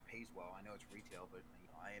well. I know it's retail, but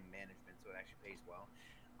I am management, so it actually pays well.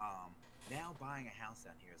 Now buying a house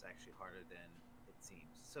down here is actually harder than it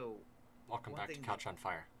seems. So Welcome one back to thing that Couch on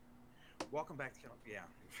Fire. welcome back to yeah.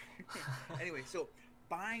 Anyway, so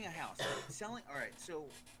buying a house, selling. All right, so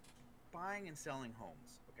buying and selling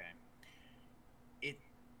homes. Okay, it.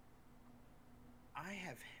 I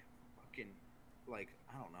have fucking like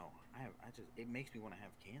I don't know. I just it makes me want to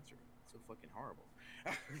have cancer. It's so fucking horrible.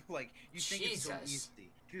 Like you think it's so Jesus. easy,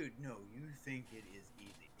 dude. No, you think it is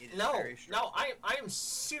easy. It is No, very no, stressful. I am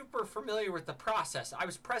super familiar with the process. I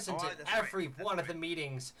was present Oh, at that's right. every That's one of the right.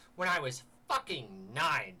 meetings when I was fucking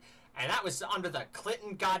 9. And that was under the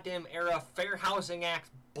Clinton goddamn era Fair Housing Act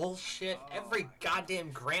bullshit. Oh Every my god. goddamn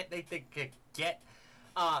grant they could get.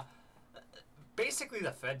 Uh, Basically,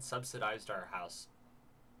 the Fed subsidized our house.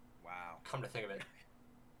 Wow. Come to think of it.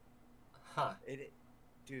 Huh. It,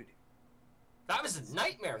 dude. That was a It's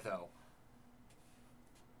nightmare, though.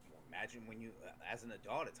 imagine when you as an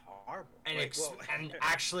adult, it's horrible. And Like, well, and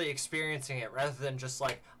actually experiencing it rather than just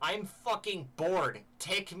like, I'm fucking bored.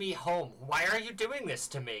 Take me home. Why are you doing this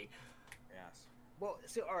to me? yes. Well,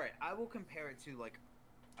 so all right, I will compare it to like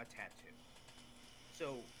a tattoo.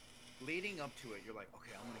 So, leading up to it, you're like,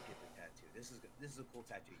 okay, I'm gonna get the tattoo. This is a cool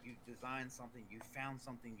tattoo. You designed something, you found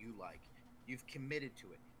something you like, you've committed to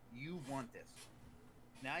it. You want this.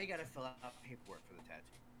 Now you got to fill out paperwork for the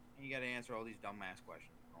tattoo, and you got to answer all these dumbass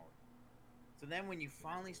questions. So then, when you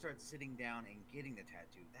finally start sitting down and getting the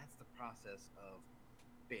tattoo, that's the process of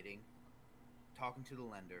bidding, talking to the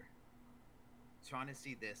lender, trying to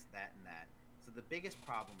see this, that, and that. So the biggest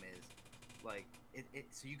problem is like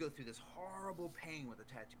so you go through this horrible pain with a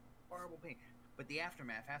tattoo, horrible pain, but the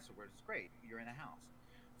aftermath afterwards is great. You're in a house,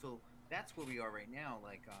 so that's where we are right now.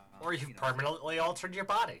 Like, Or you've permanently altered your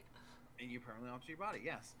body. and you permanently alter your body.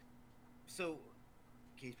 Yes. So,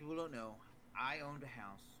 in case people don't know, I owned a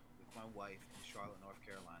house with my wife in Charlotte, North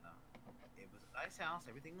Carolina. It was a nice house.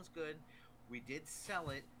 Everything was good. We did sell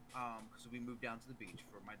it because we moved down to the beach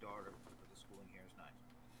for my daughter for the schooling here is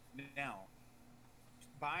nice. Now,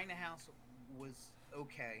 buying a house was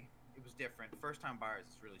okay. It was different. First time buyers,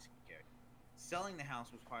 it's really scary. Selling the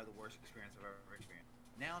house was probably the worst experience I've ever experienced.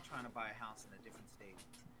 Now trying to buy a house in a different state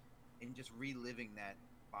and just reliving that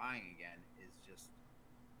buying again is just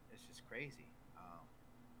it's just crazy.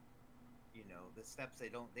 The steps they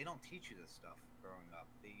don't teach you this stuff growing up.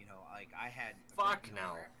 Like I had Fuck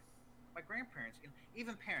no. my grandparents,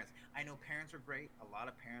 even parents. I know parents are great. A lot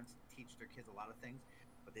of parents teach their kids a lot of things,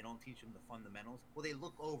 but they don't teach them the fundamentals. Well, they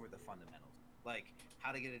look over the fundamentals, like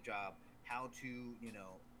how to get a job, how to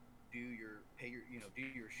do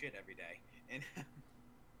your shit every day, and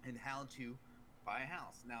and how to buy a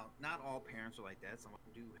house. Now, not all parents are like that. Some of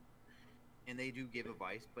them do, and they do give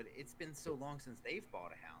advice, but it's been so long since they've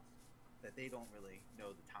bought a house that they don't really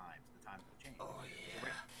know the times. The times have changed. Oh So yeah.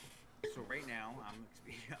 right, so right now,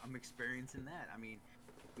 I'm experiencing that. I mean,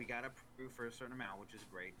 we got approved for a certain amount, which is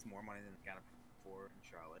great. It's more money than we got approved for in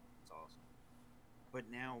Charlotte. It's awesome. But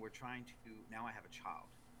now we're trying to. Now I have a child,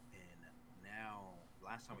 and now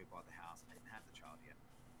last time we bought the house, I didn't have the child yet.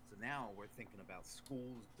 So now we're thinking about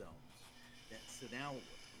school zones. So now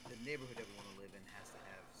the neighborhood that we want to live in has to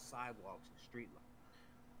have sidewalks and street lights.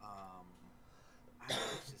 Um, I don't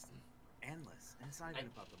know, it's just endless, and it's not And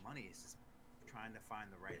even about the money. It's just trying to find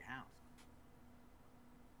the right house.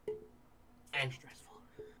 Very and stressful.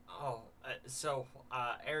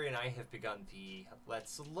 Ari and I have begun the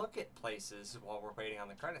let's look at places while we're waiting on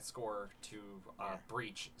the credit score to Yeah.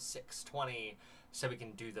 breach 620, so we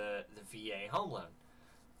can do the VA home loan.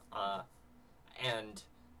 Uh, and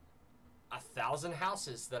 1,000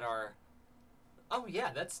 houses that are, oh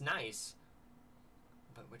yeah, that's nice,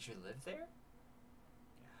 but would you live there?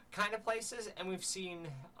 Kind of places, and we've seen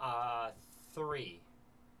 3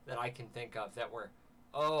 that I can think of that were,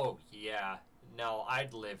 oh yeah, no,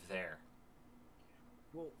 I'd live there.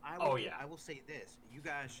 Well, Oh yeah. I will say this: you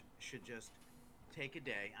guys should just take a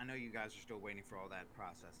day. I know you guys are still waiting for all that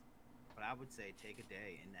process, but I would say take a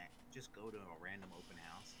day and just go to a random open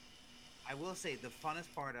house. I will say the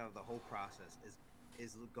funnest part of the whole process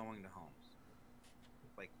is going to homes.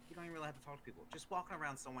 Like you don't even really have to talk to people. Just walking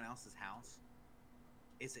around someone else's house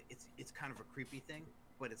it's kind of a creepy thing,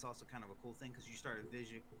 but it's also kind of a cool thing because you started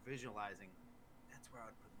visualizing. That's where I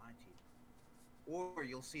would put my teeth. Or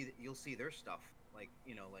you'll see their stuff like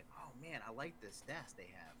like oh man, I like this desk they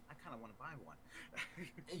have. I kind of want to buy one.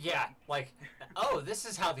 Yeah, Like like, oh, this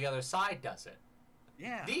is how the other side does it.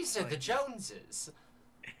 yeah, These are the like Joneses. so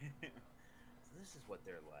this is what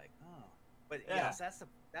they're like. Oh, but Yeah. yes,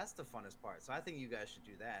 that's the funnest part. So I think you guys should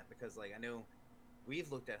do that because like I know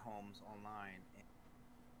we've looked at homes online and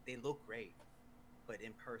they look great, but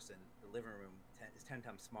in person, the living room is 10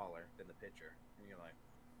 times smaller than the picture, and you're like,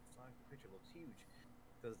 "Fuck, the picture looks huge,"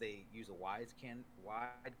 because they use a A wide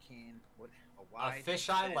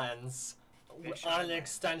fisheye lens fisheye on an lens,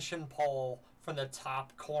 extension pole from the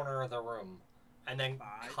top corner of the room, and then 5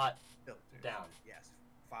 cut filters. down. Yes,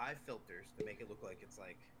 5 filters to make it look like it's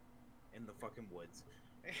like in the fucking woods.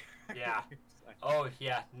 Yeah. Oh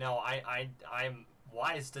yeah, no, I'm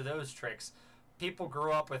wise to those tricks. People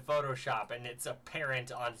grew up with Photoshop, and it's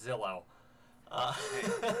apparent on Zillow.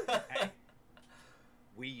 Hey,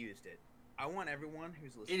 we used it. I want everyone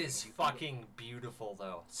who's listening. It is fucking beautiful,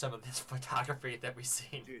 though. Some of this photography that we've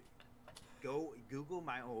seen. Dude, go Google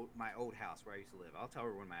my old house where I used to live. I'll tell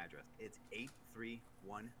everyone my address. It's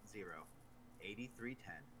 8310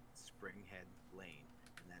 8310 Springhead Lane,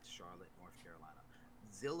 and that's Charlotte, North Carolina.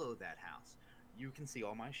 Zillow that house. You can see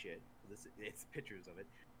all my shit. It's pictures of it,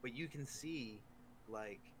 but you can see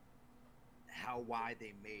like how wide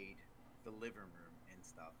they made the living room and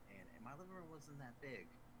stuff. And my living room wasn't that big.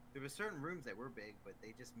 There were certain rooms that were big, but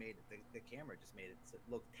they just made it. The camera just made it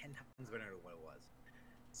look 10 times better than what it was.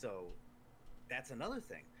 So that's another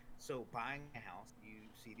thing. So buying a house, you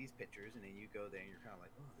see these pictures, and then you go there and you're kind of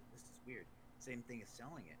like, oh, this is weird. Same thing as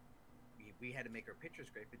selling it. We had to make our pictures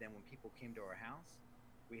great, but then when people came to our house,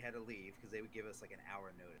 we had to leave because they would give us like an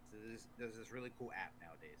hour notice. So there's this really cool app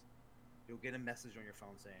nowadays. You'll get a message on your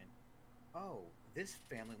phone saying, oh, this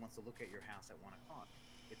family wants to look at your house at 1 o'clock.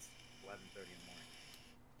 It's 11:30 in the morning.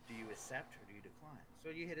 Do you accept or do you decline?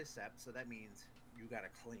 So you hit accept, so that means you got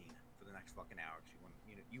to clean for the next fucking hour.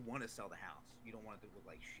 You want to sell the house. You don't want it to look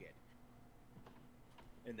like shit.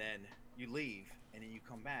 And then you leave, and then you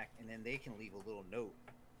come back, and then they can leave a little note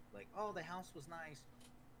like, oh, the house was nice,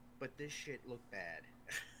 but this shit looked bad.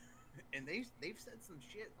 And they've said some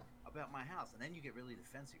shit about my house, and then you get really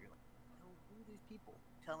defensive. You're like, oh, who are these people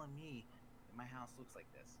telling me that my house looks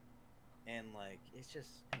like this? And like, it's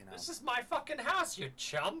just, This is my fucking house, you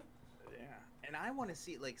chum. Yeah. And I want to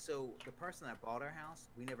see, like, so the person that bought our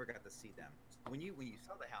house, we never got to see them. When you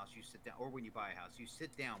sell the house, you sit down, or when you buy a house, you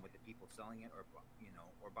sit down with the people selling it, or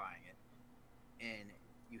buying it, and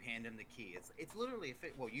you hand them the key. It's literally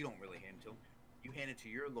well, you don't really hand it to them. You hand it to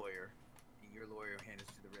your lawyer, and your lawyer hands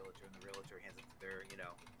it to the realtor, and the realtor hands it to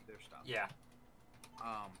their stuff. Yeah.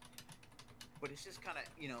 But it's just kind of,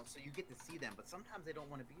 so you get to see them, but sometimes they don't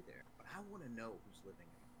want to be there. But I want to know who's living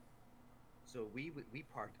in it. So we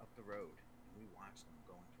parked up the road, and we watched them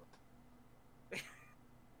going to it.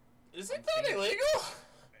 Isn't that illegal?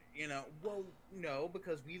 Well, no,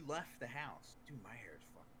 because we left the house. Dude, my hair is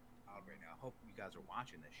fucking out right now. I hope you guys are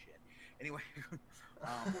watching this shit. Anyway,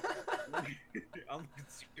 I'm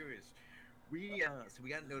serious. So we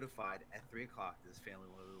got notified at 3 o'clock that this family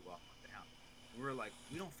wanted to walk the house. We were like,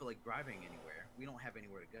 we don't feel like driving anywhere. We don't have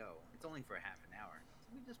anywhere to go. It's only for a half an hour.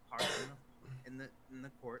 So we just parked in the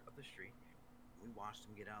court of the street. We watched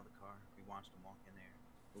them get out of the car. We watched them walk in there.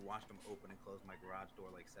 We watched them open and close my garage door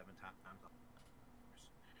like 7 times.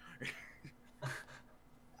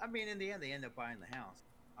 I mean, in the end, they end up buying the house.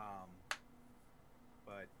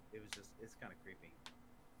 But it's kind of creepy.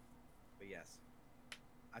 But yes,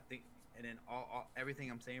 I think, and then everything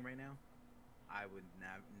I'm saying right now, I would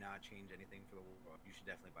not change anything for the world. You should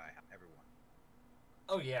definitely buy everyone.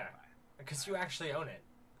 Oh yeah, because you actually own it.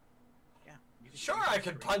 Yeah. Sure, I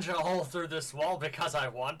could punch a hole through this wall because I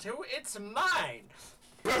want to. It's mine.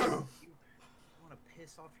 Boom. You want to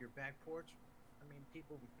piss off your back porch? I mean,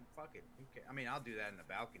 people, fuck it. Okay. I mean, I'll do that in the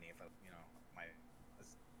balcony if my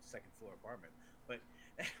second floor apartment. But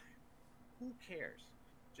who cares?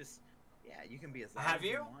 Just, yeah, you can be as loud as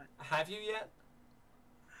you want. Have you yet?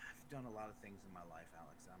 I've done a lot of things in my life,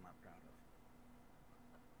 Alex, that I'm not proud of.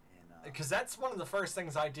 And because that's one of the first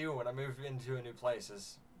things I do when I move into a new place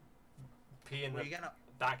is pee in the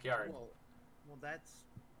backyard. Well, that's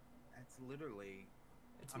literally.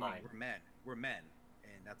 It's mine. We're men,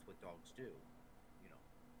 and that's what dogs do.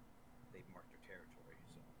 They mark their territory.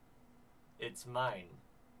 So it's mine.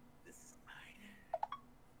 This is mine.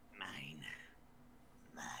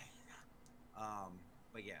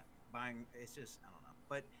 But yeah, buying. It's just, I don't know.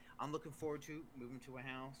 But I'm looking forward to moving to a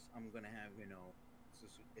house. I'm gonna have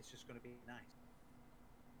it's just gonna be nice.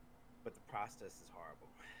 But the process is horrible.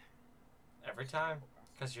 Every time,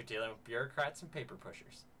 because you're dealing with bureaucrats and paper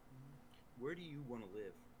pushers. Where do you want to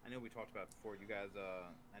live? I know we talked about it before. You guys,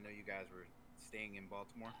 I know you guys were staying in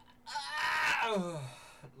Baltimore.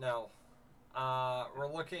 No.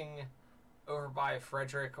 We're looking over by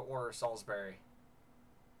Frederick or Salisbury.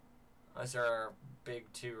 Those are our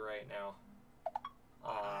big two right now.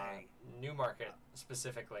 Newmarket,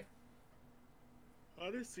 specifically.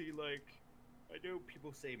 Honestly, like, I know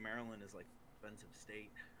people say Maryland is like expensive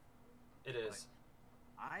state. It But is.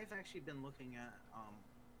 I've actually been looking at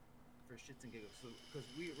for shits and giggles. So because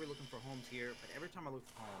we're looking for homes here, but every time I look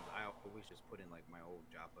for homes, I always just put in like my old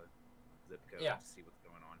Joppa zip code Yeah. to see what's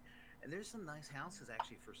going on. And there's some nice houses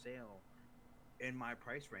actually for sale in my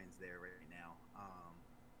price range there right now.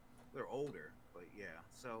 They're older, but yeah.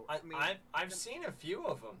 So I, I mean, I've seen a few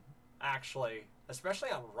of them actually, especially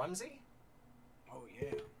on Rumsey. oh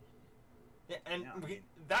yeah, Yeah, and yeah. I mean,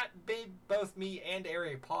 that made both me and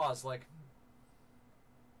Ari pause. Like,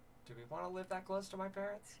 do we want to live that close to my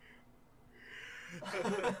parents?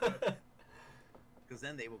 because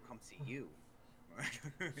then they will come see you.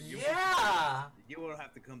 Yeah. You won't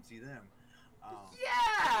have to come see them. Um,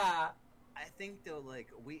 Yeah. I think though, like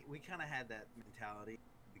we kind of had that mentality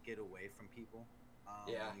to get away from people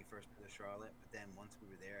Yeah. when we first moved to Charlotte. But then once we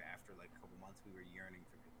were there, after like a couple months, we were yearning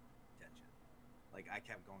for attention. Like I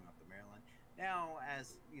kept going up to Maryland. Now,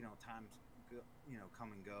 as you know, times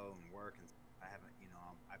come and go and work, and I haven't,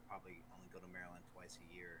 I probably only go to Maryland twice a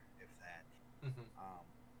year, if that. Hmm.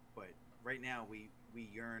 But right now, we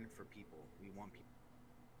yearn for people. We want people.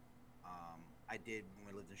 I did when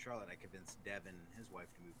we lived in Charlotte. I convinced Devin, his wife,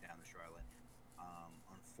 to move down to Charlotte.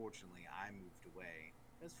 Unfortunately, I moved away.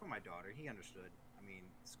 It's for my daughter. He understood. I mean,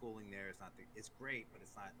 schooling there is not. It's great, but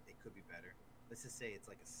it's not. It could be better. Let's just say it's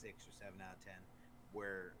like a 6 or 7 out of 10,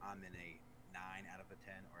 where I'm in a 9 out of a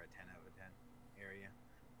 10 or a 10 out of a 10 area.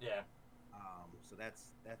 Yeah. So that's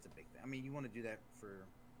a big thing. I mean, you want to do that for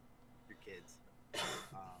your kids.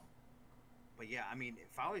 Um, but yeah, I mean,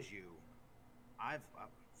 if I was you, I've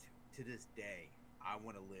to this day, I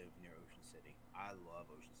want to live near Ocean City. I love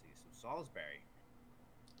Ocean City. So Salisbury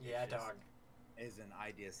Yeah, just dog. is an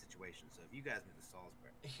ideal situation. So if you guys move to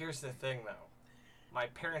Salisbury, Here's the thing, though. My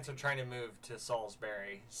parents are trying to move to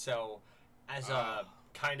Salisbury, so as a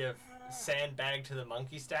kind of sandbag to the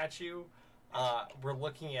monkey statue, we're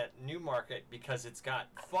looking at Newmarket because it's got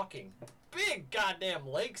fucking big goddamn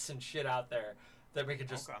lakes and shit out there that we could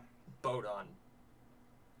just okay. boat on.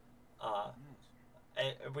 Nice.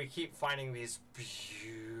 And we keep finding these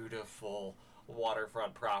beautiful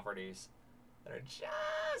waterfront properties that are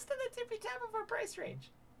just at the tippy top of our price range.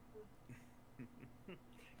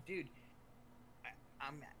 Dude,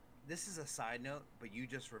 I'm. This is a side note, but you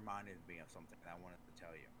just reminded me of something that I wanted to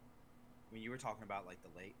tell you. When you were talking about like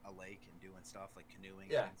a lake, and doing stuff like canoeing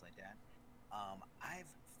Yeah. and things like that. I've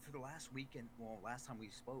for the last weekend, well, last time we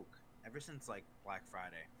spoke, ever since like Black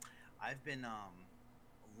Friday, I've been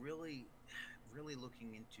really, really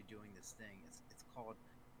looking into doing this thing. It's called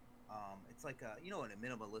it's like a a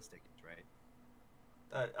minimalistic,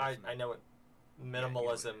 right? I know what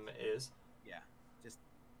minimalism is. Yeah, just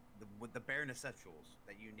with the bare necessities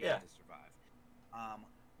that you need Yeah. to survive.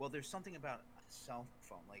 Well, there's something about a cell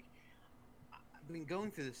phone. Like I've been going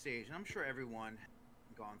through this stage, and I'm sure everyone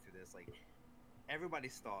gone through this. Like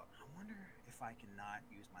everybody's thought, I wonder if I cannot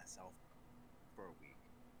use my cell phone for a week.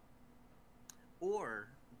 Or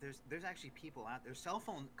there's actually people out there, cell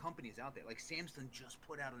phone companies out there. Like Samsung just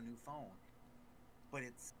put out a new phone, but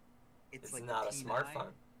it's It's like not a the T9.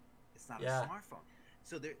 smartphone. It's not Yeah. a smartphone.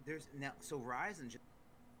 So there's now Verizon just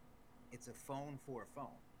it's a phone for a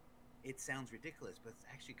phone. It sounds ridiculous, but it's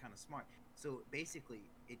actually kind of smart. So basically,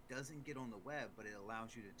 it doesn't get on the web, but it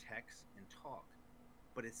allows you to text and talk.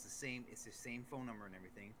 But it's the same. It's the same phone number and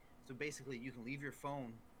everything. So basically, you can leave your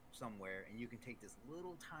phone somewhere, and you can take this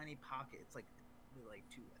little tiny pocket. It's like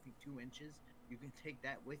 2 inches. You can take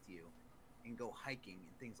that with you, and go hiking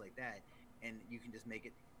and things like that. And you can just make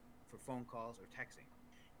it for phone calls or texting.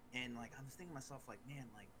 And like I was thinking to myself, like, man,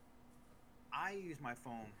 like I use my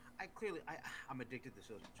phone. I'm addicted to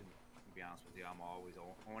social media. To be honest with you, I'm always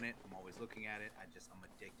on it. I'm always looking at it. I'm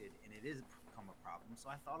addicted, and it is become a problem. So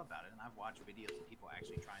I thought about it, and I've watched videos of people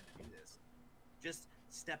actually trying to do this, just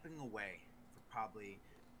stepping away for probably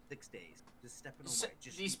 6 days, just stepping So away.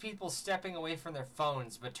 Just these people stepping away from their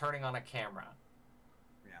phones but turning on a camera.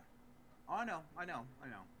 yeah. Oh, I know.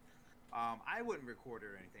 I wouldn't record it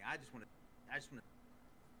or anything. I just want to.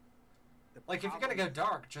 Like if you're gonna go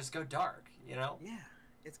dark, just go dark. You know? Yeah,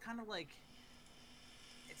 it's kind of like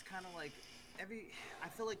I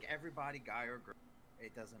feel like everybody, guy or girl,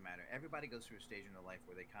 it doesn't matter. Everybody goes through a stage in their life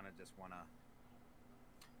where they kind of just want to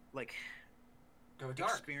like Go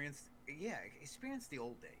dark. experience the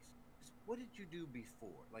old days. Just, what did you do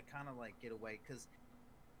before? Like kind of like get away. Because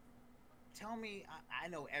tell me, I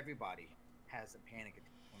know everybody has a panic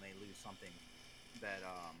attack when they lose something that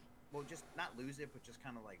well, just not lose it, but just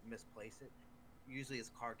kind of like misplace it. Usually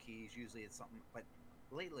it's car keys, usually it's something, but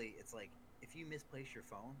lately it's like if you misplace your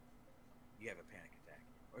phone, you have a panic attack.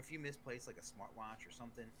 Or if you misplace like a smartwatch or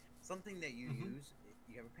something that you Mhm. use,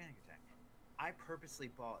 you have a panic attack. I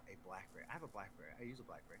purposely bought a BlackBerry. I have a BlackBerry. I use a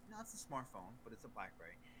BlackBerry. No, it's a smartphone, but it's a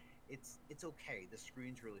BlackBerry. It's okay. The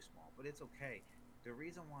screen's really small, but it's okay. The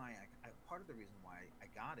reason why part of the reason why I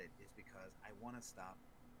got it is because I want to stop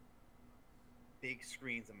big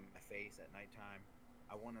screens in my face at nighttime.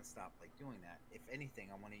 I want to stop like doing that. If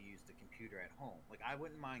anything, I want to use the computer at home. Like I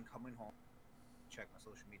wouldn't mind coming home, check my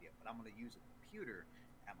social media, but I'm going to use a computer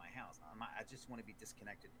at my house. I just want to be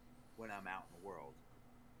disconnected when I'm out in the world.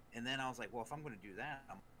 And then I was like, well, if I'm going to do that,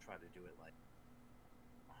 I'm going to try to do it like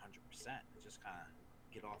 100% and just kind of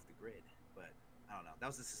get off the grid. But I don't know. That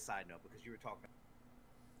was just a side note because you were talking.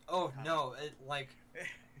 Oh no!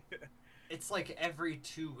 It's like every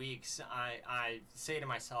 2 weeks, I say to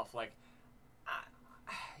myself like,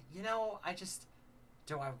 I just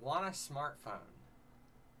do I want a smartphone?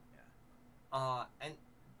 Yeah. And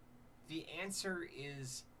the answer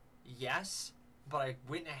is yes, but I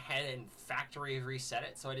went ahead and factory reset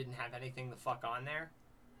it so I didn't have anything the fuck on there.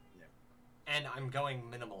 Yeah. And I'm going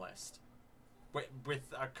minimalist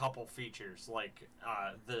with a couple features like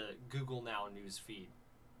the Google Now news feed,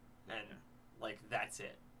 and like that's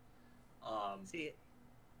it. See,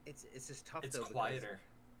 it's just tough. It's though, quieter.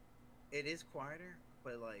 It is quieter,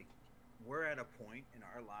 but like we're at a point in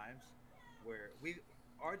our lives where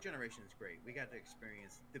our generation is great. We got to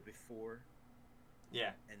experience the before.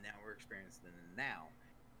 Yeah. And now we're experiencing the now.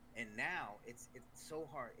 And now it's so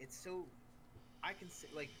hard. It's so I can say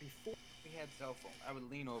like before we had cell phones, I would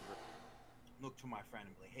lean over, look to my friend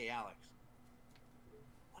and be like, "Hey Alex,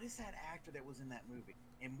 what is that actor that was in that movie?"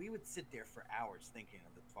 And we would sit there for hours thinking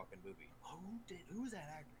of the fucking movie. Who's that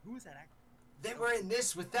actor? Who is that actor? They were in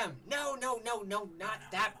this with them. No, not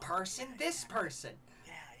that person. This person.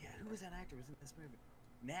 Yeah. Who was that actor? Was in this movie?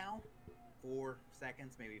 Now, 4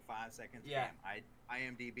 seconds, maybe 5 seconds. Yeah. Bam,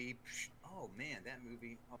 IMDb. Oh man, that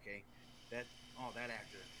movie. Okay, that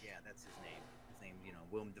actor. Yeah, that's his name. His name,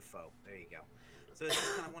 Willem Dafoe. There you go. So it's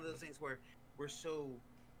just kind of one of those things where we're so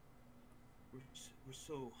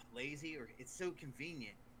lazy, or it's so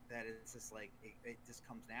convenient that it's just like it just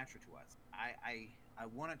comes natural to us. I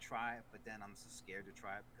want to try it, but then I'm so scared to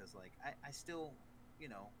try it because like I still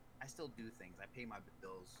I still do things. I pay my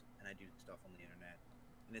bills and I do stuff on the internet,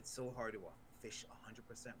 and it's so hard to fish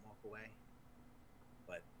 100% walk away.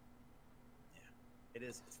 But yeah, it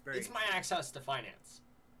is. It's my access to finance.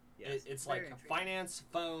 Yes, it's like finance,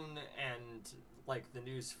 phone, and like the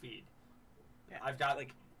news feed. Yeah, I've got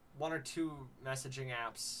like 1 or 2 messaging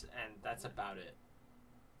apps, and that's about it.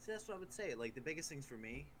 So that's what I would say. Like the biggest things for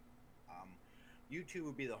me, YouTube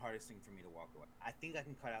would be the hardest thing for me to walk away. I think I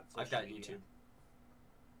can cut out social I've got media, YouTube.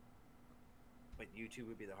 But YouTube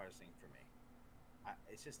would be the hardest thing for me.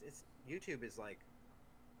 YouTube is like,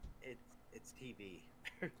 it's TV.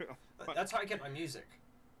 That's how I get my music.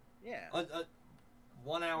 Yeah. A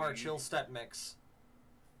 1 hour chill step mix,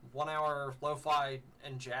 1 hour lo-fi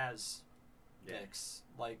and jazz mix.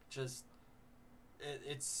 Like just,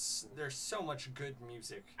 it's there's so much good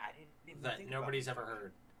music that nobody's ever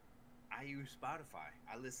heard. I use Spotify.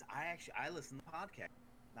 I listen to podcasts,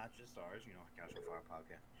 not just ours. Couch on Fire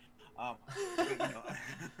podcast. But,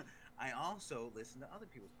 I also listen to other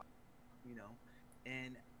people's podcasts.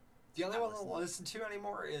 And the only one I'll listen to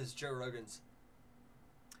anymore is Joe Rogan's.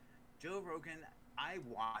 Joe Rogan, I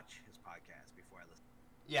watch his podcast before I listen.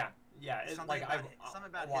 Yeah. Something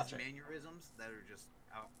about his mannerisms that are just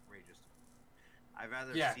outrageous. I'd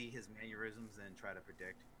rather see his mannerisms than try to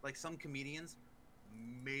predict. Like some comedians,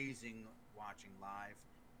 amazing watching live,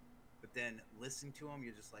 but then listening to them,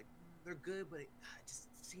 you're just like, they're good, but just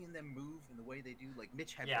seeing them move and the way they do, like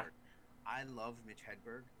Mitch Hedberg. Yeah. I love Mitch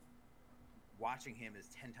Hedberg. Watching him is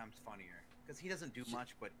 10 times funnier because he doesn't do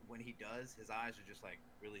much, but when he does, his eyes are just like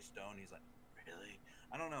really stoned. He's like, really?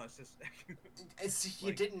 I don't know. It's just. It's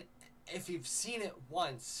you didn't. If you've seen it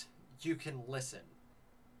once, you can listen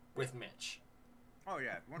with Mitch. Oh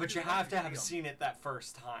yeah, but you have to have seen it that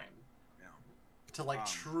first time. Yeah. To like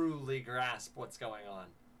truly grasp what's going on.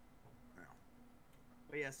 Yeah.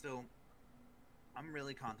 But yeah, so I'm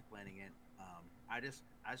really contemplating it. I just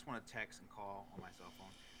want to text and call on my cell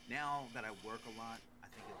phone. Now that I work a lot,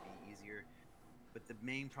 I think it'd be easier. But the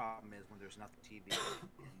main problem is when there's nothing TV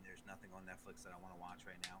and there's nothing on Netflix that I want to watch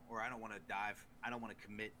right now, or I don't want to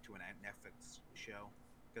commit to a Netflix show,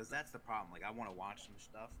 because that's the problem. Like I want to watch some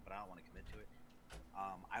stuff, but I don't want to commit to it.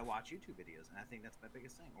 I watch YouTube videos, and I think that's my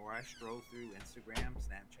biggest thing. Or I stroll through Instagram,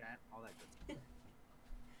 Snapchat, all that good stuff.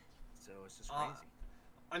 So it's just crazy.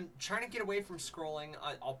 I'm trying to get away from scrolling.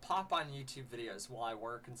 I'll pop on YouTube videos while I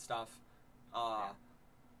work and stuff.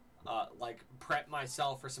 Like prep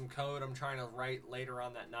myself for some code I'm trying to write later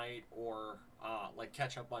on that night, or like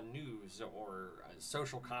catch up on news or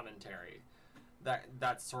social commentary.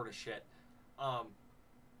 that sort of shit.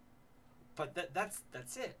 But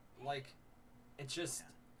that's it. Like, it's just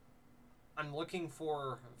I'm looking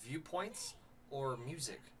for viewpoints or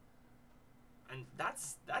music, and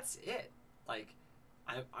that's it. Like,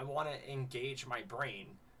 I want to engage my brain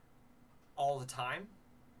all the time,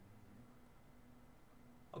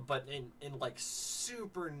 but in like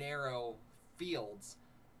super narrow fields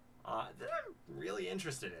that I'm really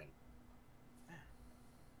interested in.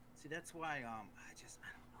 See, that's why I don't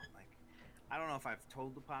know, like, I don't know if I've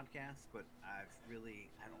told the podcast, but I don't really,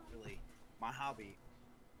 my hobby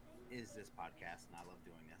is this podcast, and I love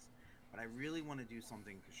doing this. But I really want to do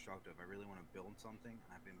something constructive. I really want to build something, and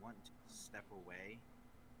I've been wanting to step away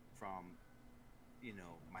from,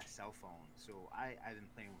 my cell phone. So I've been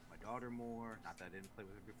playing with my daughter more. Not that I didn't play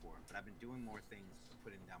with her before, but I've been doing more things,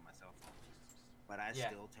 putting down my cell phone. But I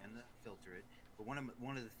still tend to filter it. But one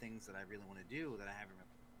of the things that I really want to do that I haven't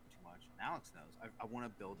really done too much, and Alex knows, I want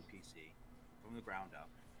to build a PC from the ground up.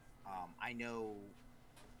 I know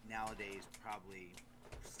nowadays probably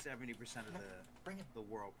 70% of the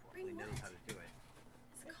world probably knows how to do it.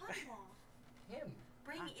 It's Conwall. Him.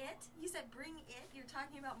 Bring it? You said bring it? You're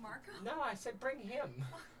talking about Marco? No, I said bring him.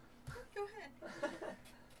 Go ahead.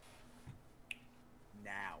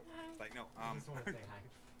 Now. Like, no, I just want to say hi.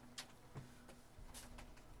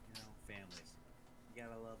 Families. You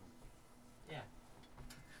gotta love them. Yeah.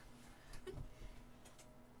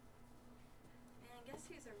 And guess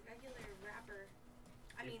who's a regular rapper?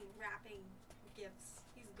 I mean, rapping gifts.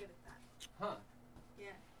 He's good at that. Huh.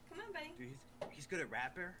 Yeah. Come on, buddy. Dude, he's good at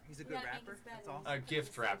rapper. He's a good Yeah, rapper. he's That's bad. awesome. A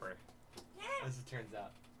gift wrapper, Yeah. as it turns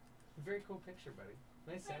out. Very cool picture, buddy.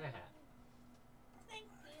 Nice Santa hat. Thank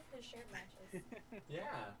you. The shirt matches.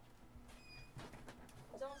 Yeah.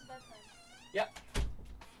 It's almost bedtime. Yep.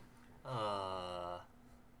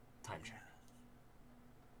 Time check.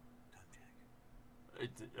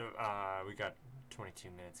 We got 22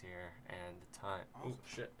 minutes here, and the time. Awesome. Oh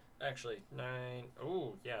shit! Actually, 9.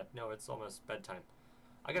 Oh yeah, no, it's almost bedtime.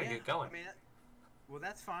 I gotta get going. I mean, well,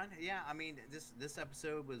 that's fine. Yeah, I mean, this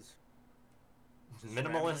episode was just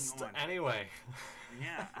Minimalist rambling on. anyway.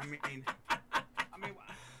 Yeah, I mean,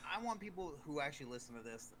 I want people who actually listen to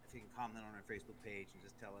this, if you can comment on our Facebook page and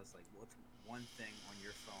just tell us, like, what's one thing on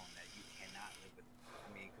your phone that you cannot live with.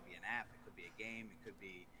 I mean, it could be an app, it could be a game, it could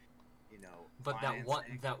be, But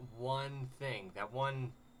financing. that one thing, that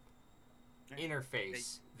one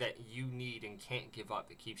interface that you need and can't give up,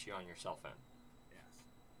 that keeps you on your cell phone. Yes.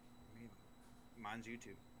 I mean, mine's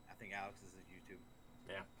YouTube. I think Alex's is YouTube.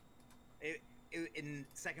 Yeah. In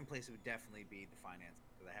second place, it would definitely be the finance,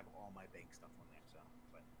 because I have all my bank stuff on there. So,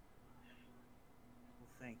 but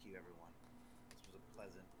well, thank you, everyone. This was a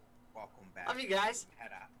pleasant welcome back. Love you guys.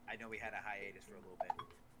 I know we had a hiatus for a little bit,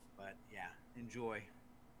 but yeah, enjoy.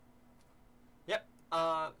 Yep.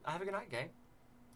 Have a good night, gang.